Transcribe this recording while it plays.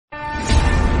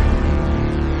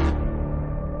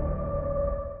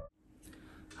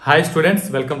Hi students,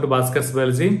 welcome to Bhaskar's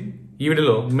biology. ఈ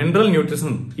వీడియోలో mineral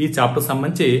nutrition ఈ చాప్టర్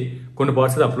సంబంధించి కొన్ని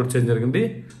పార్ట్స్ అప్లోడ్ చేయడం జరిగింది.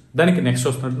 దానికి నెక్స్ట్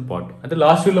వస్తున్నటువంటి పార్ట్ అంటే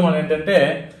లాస్ట్ వీడియోలో మనం ఏంటంటే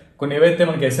కొన్ని ఏవైతే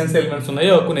మనకి ఎసెన్షియల్ ఎలిమెంట్స్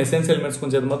ఉన్నాయో కొన్ని ఎసెన్షియల్ ఎలిమెంట్స్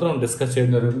గురించి మాత్రం డిస్కస్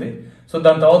చేయడం జరిగింది. సో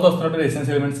దాని తర్వాత వస్తున్నటువంటి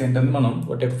ఎసెన్షియల్ ఎలిమెంట్స్ ఏంటంటే మనం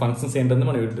వాటి యొక్క ఫంక్షన్స్ ఏంటంటే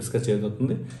మనం వీడియో డిస్కస్ చేయడం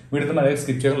జరుగుతుంది. వీడియోతో మన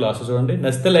స్కిప్ చేయడం లాస్ట్ చూడండి.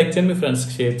 నచ్చితే లైక్ చేయండి, మీ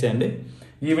ఫ్రెండ్స్కి షేర్ చేయండి.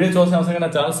 ఈ వీడియో చూసిన అవసరంగా నా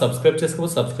ఛానల్ సబ్స్క్రైబ్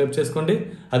చేసుకోండి.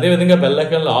 అదేవిధంగా bell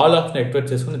icon all option activate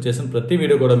చేసుకుని చేసిన ప్రతి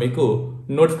వీడియో కూడా మీకు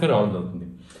నోటిఫికేషన్ రావడం జరుగుతుంది.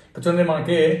 చూడండి,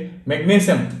 మనకి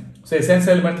మెగ్నీషియం, సో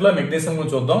ఎసెన్షియల్ ఎలిమెంట్ లో మెగ్నీషియం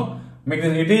గురించి చూద్దాం.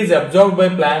 It is observed by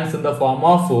plants in the form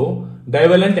of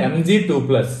డైవలెంట్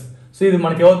Mg2+. So ఇది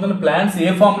మనకి ఏమవుతుంది, ప్లాంట్స్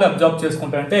ఏ ఫామ్ లో అబ్జర్వ్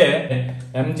చేసుకుంటాయంటే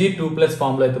Mg2+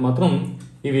 ఫామ్ లో అయితే మాత్రం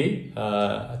ఇవి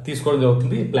తీసుకోవడం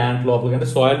జరుగుతుంది ప్లాంట్ లోపలికి. అంటే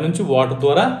సాయిల్ నుంచి వాటర్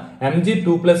ద్వారా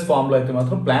Mg2+ ఫామ్ లో అయితే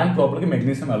మాత్రం ప్లాంట్ లోపలికి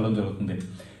మెగ్నీషియం వెళ్ళడం జరుగుతుంది.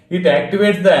 It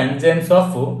activates the enzymes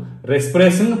of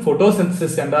respiration,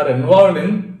 photosynthesis and are involved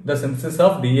in the synthesis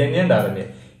of DNA and RNA.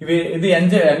 ఇది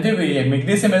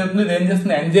మెగ్నీషియం ఏదవుతుంది, ఇది ఏం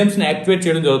చేస్తుంది, ఎంజైమ్స్ ని యాక్టివేట్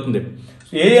చేయడం జరుగుతుంది.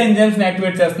 ఏ ఎంజైమ్స్ ని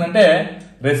యాక్టివేట్ చేస్తుందంటే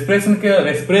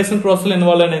రెస్పిరేషన్ ప్రాసెస్ లో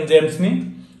ఇన్వాల్వ్ అయిన ఎంజైమ్స్ ని,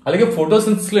 అలాగే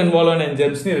ఫోటోసింథసిస్ లో ఇన్వాల్వ్ అయిన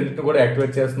ఎంజైమ్స్ ని రెండింటిని కూడా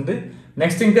యాక్టివేట్ చేస్తుంది.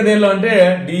 నెక్స్ట్ ఇంకా దేనిలో అంటే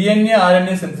DNA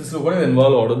RNA సింథసిస్ లో కూడా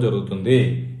ఇన్వాల్వ్ అవడం జరుగుతుంది.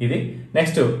 ఇది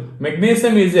next,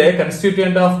 magnesium is a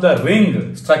constituent of the ring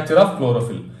structure of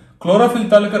chlorophyll. Chlorophyll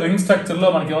taluka ring structure లో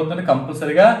మనకి ఏమవుతుందంటే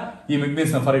కంపల్సరీగా ఈ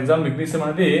మెగ్నీషియం, ఫర్ ఎగ్జాంపుల్ మెగ్నీషియం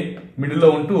అనేది మిడిల్ లో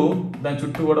ఉంటూ దాని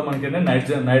చుట్టూ కూడా మనకి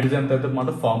నైట్రోజన్ మాట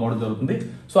ఫామ్ అవడం జరుగుతుంది.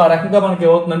 సో ఆ రకంగా మనకి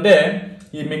ఏమవుతుందంటే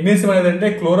ఈ మెగ్నీషియం అనేది అంటే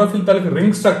క్లోరోఫిల్ తాలూకా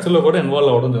రింగ్ స్ట్రక్చర్ లో కూడా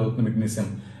ఇన్వాల్వ్ అవడం జరుగుతుంది magnesium.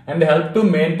 And help to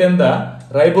maintain the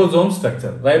ribosome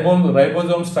structure.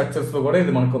 Ribosome structures లో కూడా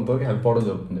ఇది మనకు కొంతవరకు హెల్ప్ అవడం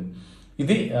జరుగుతుంది.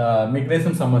 ఇది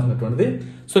మెగ్నీషియం సంబంధించినటువంటిది.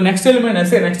 సో నెక్స్ట్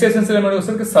ఎసెన్షియల్ ఎలిమెంట్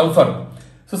వచ్చేసరికి సల్ఫర్.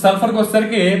 సో సల్ఫర్ కి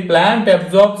వచ్చేసరికి plant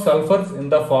absorb sulphur in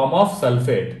the form of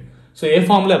sulphate. So A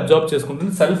form లో అబ్జార్బ్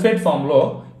చేసుకుంటుంది, సల్ఫేట్ ఫామ్ లో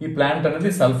ఈ ప్లాంట్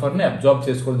అనేది సల్ఫర్ ని అబ్జార్బ్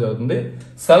చేసుకోవడం జరుగుతుంది.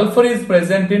 Sulphur is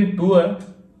present in 2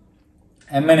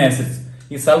 amino acids.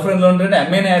 ఈ సల్ఫర్ ఎందులో ఉంటుంది,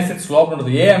 అమైనో యాసిడ్స్ లోపల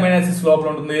ఉంటుంది. ఏ అమైనో యాసిడ్స్ లోపల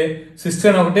ఉంటుంది,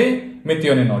 సిస్టైన్ ఒకటి,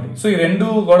 మెథియోనిన్ ఒకటి. సో ఈ రెండు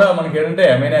కూడా మనకి ఏంటంటే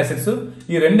అమైనో యాసిడ్స్.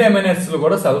 ఈ రెండు అమైనో యాసిడ్స్ లో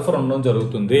కూడా సల్ఫర్ ఉండడం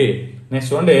జరుగుతుంది.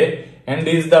 నెక్స్ట్ చూడండి, and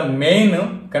is the main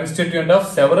constituent of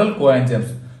several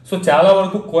coenzymes. So చాలా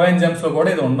వరకు కోఎంజైమ్స్ లో కూడా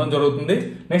ఇది ఉండడం జరుగుతుంది.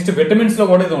 నెక్స్ట్ విటమిన్స్ లో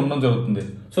కూడా ఇది ఉండడం జరుగుతుంది.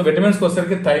 సో విటమిన్స్ కి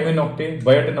వచ్చేసరికి థైమిన్ ఒకటి,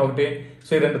 బయోటిన్ ఒకటి.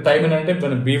 సో ఈ రెండు, థైమిన్ అంటే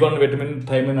B1 విటమిన్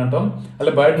థైమిన్ అంటాం,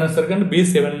 అలా బయోటిన్ వచ్చేసరికి అంటే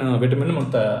B7 విటమిన్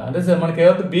అంటే మనకి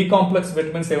ఏవైతే B కాంప్లెక్స్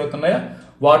విటమిన్స్ ఏవైతున్నాయో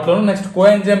వాటిలోనూ. నెక్స్ట్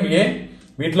కోఎంజైమ్ A,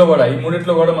 వీటిలో కూడా ఈ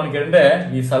మూడిట్లో కూడా మనకి ఏంటంటే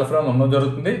ఈ సల్ఫర్ ఉండడం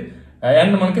జరుగుతుంది.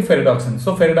 అండ్ మనకి ఫెరిడాక్సిన్. సో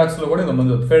ఫెరిడాక్స్ లో కూడా ఇది ఉండడం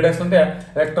జరుగుతుంది. ఫెరిడాక్స్ అంటే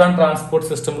ఎలక్ట్రాన్ ట్రాన్స్పోర్ట్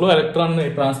సిస్టమ్ లో ఎలక్ట్రాన్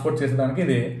ట్రాన్స్పోర్ట్ చేసేదానికి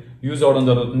ఇది యూజ్ అవడం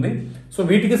జరుగుతుంది. సో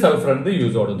వీటికి సల్ఫర్ అనేది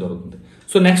యూజ్ అవడం జరుగుతుంది.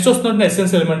 సో నెక్స్ట్ వస్తున్న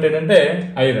ఎసెన్షియల్ ఎలిమెంట్ ఏంటంటే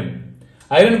ఐరన్.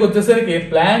 ఐరన్ కి వచ్చేసరికి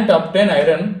plant obtain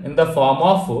iron in the form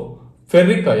of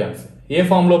ferric ions. A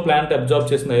form లో ప్లాంట్ అబ్జార్బ్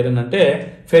చేసిన ఐరన్ అంటే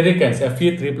ferric ions,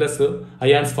 Fe3+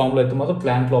 ions form లో అయితే మాత్రం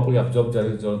ప్లాంట్ లోపలికి అబ్జార్బ్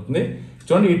జరుగుతుంది.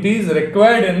 చూడండి, it is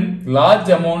required in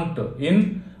large amount in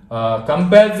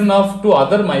comparison off to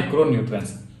other micro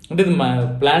nutrients. అంటే ఇది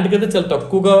ప్లాంట్ కి అయితే చాలా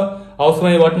తక్కువగా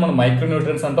అవసరమయ్యే వాటిని మనం మైక్రో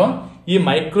న్యూట్రియన్స్ అంటాం. ఈ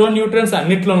మైక్రో న్యూట్రియన్స్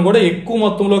అన్నిట్లోనూ కూడా ఎక్కువ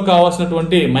మొత్తంలో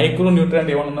కావాల్సినటువంటి మైక్రో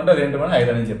న్యూట్రియంట్ ఏమైనా ఉందంటే అదేంటంటే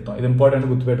ఐరన్ అని చెప్తాం. ఇది ఇంపార్టెంట్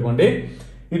గుర్తుపెట్టుకోండి.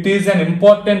 It is an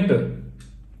important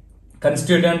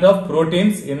constituent of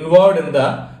proteins involved in the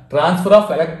transfer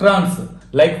of electrons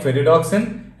like ferredoxin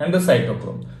and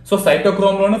cytochrome. So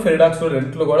cytochrome లోను ఫెరిడాక్స్ లో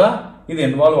రెంట్లో కూడా ఇది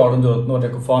ఇన్వాల్వ్ అవడం జరుగుతుంది. వాటి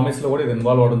యొక్క ఫార్మేస్ లో కూడా ఇది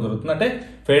ఇన్వాల్వ్ అవడం జరుగుతుంది. అంటే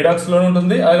ఫెరిడాక్స్ లో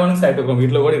ఉంటుంది, అలాగే మనకి సైటోక్రోమ్,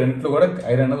 వీటిలో కూడా రెంట్లో కూడా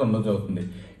ఐరన్ అనేది ఉండడం జరుగుతుంది.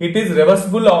 It is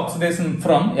reversible oxidation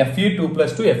from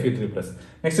Fe2+ to Fe3+.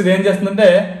 Next ఇది ఏం చేస్తుందంటే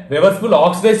రివర్సిబుల్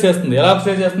ఆక్సిడైజ్ చేస్తుంది. ఎలా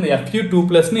ఆక్సిడైజ్ చేస్తుంది,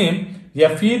 Fe2+ ని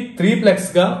Fe3+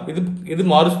 గా ఇది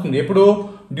మారుస్తుంది. ఎప్పుడు,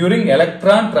 డ్యూరింగ్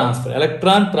ఎలక్ట్రాన్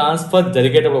ట్రాన్స్ఫర్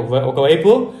జరిగేటప్పుడు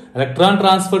ఒకవైపు ఎలక్ట్రాన్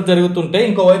ట్రాన్స్ఫర్ జరుగుతుంటే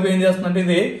ఇంకోవైపు ఏం చేస్తుందంటే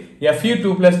ఇది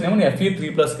Fe2+ నేమో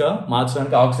Fe3+ గా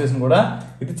మార్చడానికి ఆక్సిడేషన్ కూడా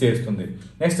ఇది చేస్తుంది.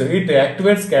 Next it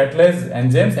activates catalyse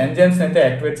enzymes అయితే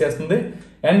యాక్టివేట్ చేస్తుంది.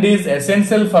 And is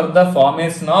essential for the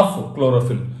formation of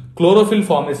chlorophyll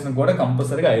formation కూడా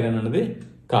కంపల్సరీగా ఐరన్ అనేది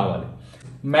కావాలి.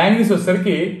 మ్యాంగనీస్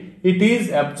వచ్చేసరికి it is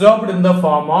absorbed in the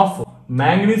form of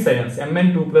manganese ions.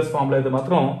 Mn2+ form లో అయితే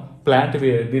మాత్రం ప్లాంట్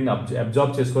దీన్ని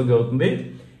అబ్జార్బ్ చేసుకోవడం జరుగుతుంది.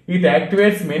 It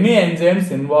activates many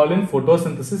enzymes involve in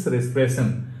photosynthesis,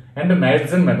 respiration and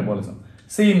nitrogen metabolism.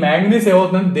 So ఈ మ్యాంగనీస్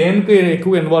ఏమవుతుందంటే దేనికి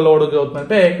ఎక్కువ ఇన్వాల్వ్ అవ్వడం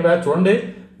జరుగుతుందంటే, ఇక్కడ చూడండి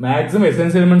మాక్సిమం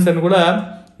ఎసెన్షియల్ ఎలిమెంట్స్ అని కూడా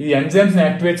ఈ ఎంజైమ్స్ ని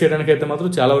యాక్టివేట్ చేయడానికి అయితే మాత్రం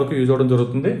చాలా వరకు యూజ్ అవడం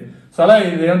జరుగుతుంది. సో అలా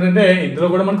ఇది ఏంటంటే ఇందులో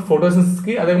కూడా మనకి ఫోటోసింథసిస్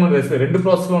కి అదే మన రెండు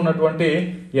ప్రాసెస్ లో ఉన్నటువంటి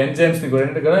ఎంజైమ్స్ ని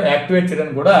కూడా యాక్టివేట్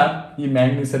చేయడానికి కూడా ఈ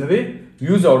మ్యాంగనీస్ అనేది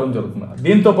యూజ్ అవడం జరుగుతుంది.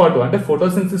 దీంతో పాటు అంటే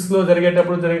ఫోటోసింథసిస్ లో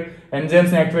జరిగేటప్పుడు జరిగే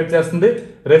ఎంజైమ్స్ ని యాక్టివేట్ చేస్తుంది,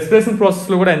 రెస్పిరేషన్ ప్రాసెస్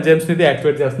లో కూడా ఎంజైమ్స్ ని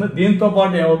యాక్టివేట్ చేస్తుంది. దీంతో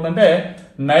పాటు ఏమవుతుందంటే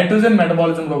నైట్రోజన్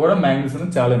మెటబాలిజం లో కూడా మ్యాంగనీస్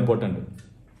అనేది చాలా important.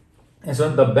 So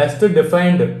the best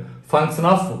defined function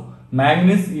of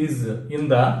manganese is in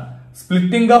the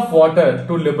splitting of water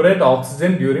to liberate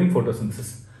oxygen during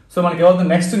photosynthesis. So మనకి ఏమవుతుంది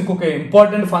నెక్స్ట్ ఇంకొక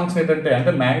ఇంపార్టెంట్ ఫంక్షన్ ఏంటంటే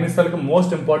అంటే మ్యాంగనీస్ వాళ్ళకి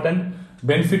మోస్ట్ ఇంపార్టెంట్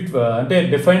బెనిఫిట్ అంటే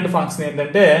డిఫైన్డ్ ఫంక్షన్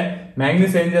ఏంటంటే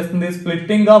మ్యాంగనీస్ ఏం చేస్తుంది,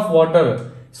 splitting of water.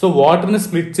 So water ని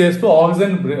స్ప్లిట్ చేస్తూ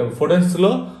ఆక్సిజన్ ఫోటోసిస్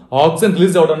లో ఆక్సిజన్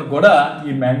రిలీజ్ అవడానికి కూడా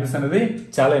ఈ మ్యాంగనీస్ అనేది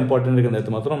చాలా ఇంపార్టెంట్ కింద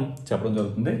అయితే మాత్రం చెప్పడం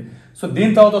జరుగుతుంది. సో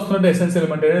దీని తర్వాత వస్తున్నట్టు ఎసెన్షియల్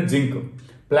ఎలిమెంట్ ఏంటంటే zinc.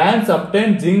 Plants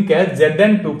obtain zinc as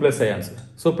Zn2+ ions.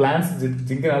 So plants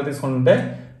zinc ఎలా తీసుకుంటుంటే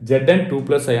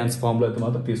Zn2+ అయాన్స్ ఫామ్ లో అయితే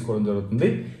మాత్రం తీసుకోవడం జరుగుతుంది.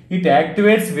 It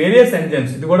activates various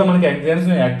enzymes. ఇది కూడా మనకి ఎంజైమ్స్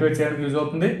ని యాక్టివేట్ చేయడానికి యూజ్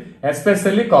అవుతుంది,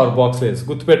 ఎస్పెషల్లీ కార్బాక్సిలేజ్.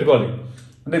 గుర్తుపెట్టుకోవాలి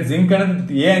అంటే జింక్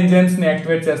అనేది ఏ ఎంజైమ్స్ ని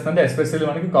యాక్టివేట్ చేస్తుందంటే ఎస్పెషల్లీ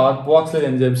మనకి కార్బాక్సిలేజ్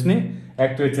ఎంజైమ్స్ ని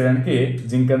యాక్టివేట్ చేయడానికి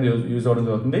జింక్ అనేది యూజ్ అవడం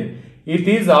జరుగుతుంది. It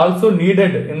is also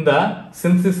needed in the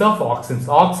synthesis of auxins.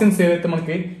 Auxins ఏవైతే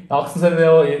మనకి ఆక్సిన్స్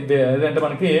ఏదంటే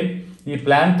మనకి ఈ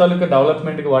ప్లాంట్ తాలూకా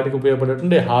డెవలప్మెంట్ కి వాటికి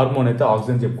ఉపయోగపడేటువంటి హార్మోన్ అయితే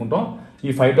ఆక్సిజన్ చెప్పుకుంటాం.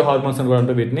 ఈ ఫైటో హార్మోన్స్ అని కూడా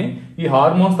ఉంటాయి వీటిని. ఈ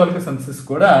హార్మోన్స్ తాలూకా సింథసిస్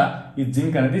కూడా ఈ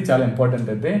జింక్ అనేది చాలా ఇంపార్టెంట్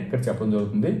అయితే ఇక్కడ చెప్పడం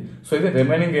జరుగుతుంది. సో ఇది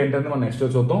రిమైనింగ్ ఏంటంటే మనం నెక్స్ట్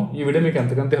చూద్దాం. ఈ వీడియో మీకు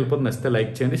ఎంతకంటే హెల్ప్ అవుతుంది, నచ్చితే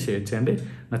లైక్ చేయండి, షేర్ చేయండి,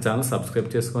 నా ఛానల్ సబ్స్క్రైబ్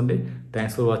చేసుకోండి.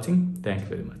 Thanks for watching. Thank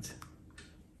you very much.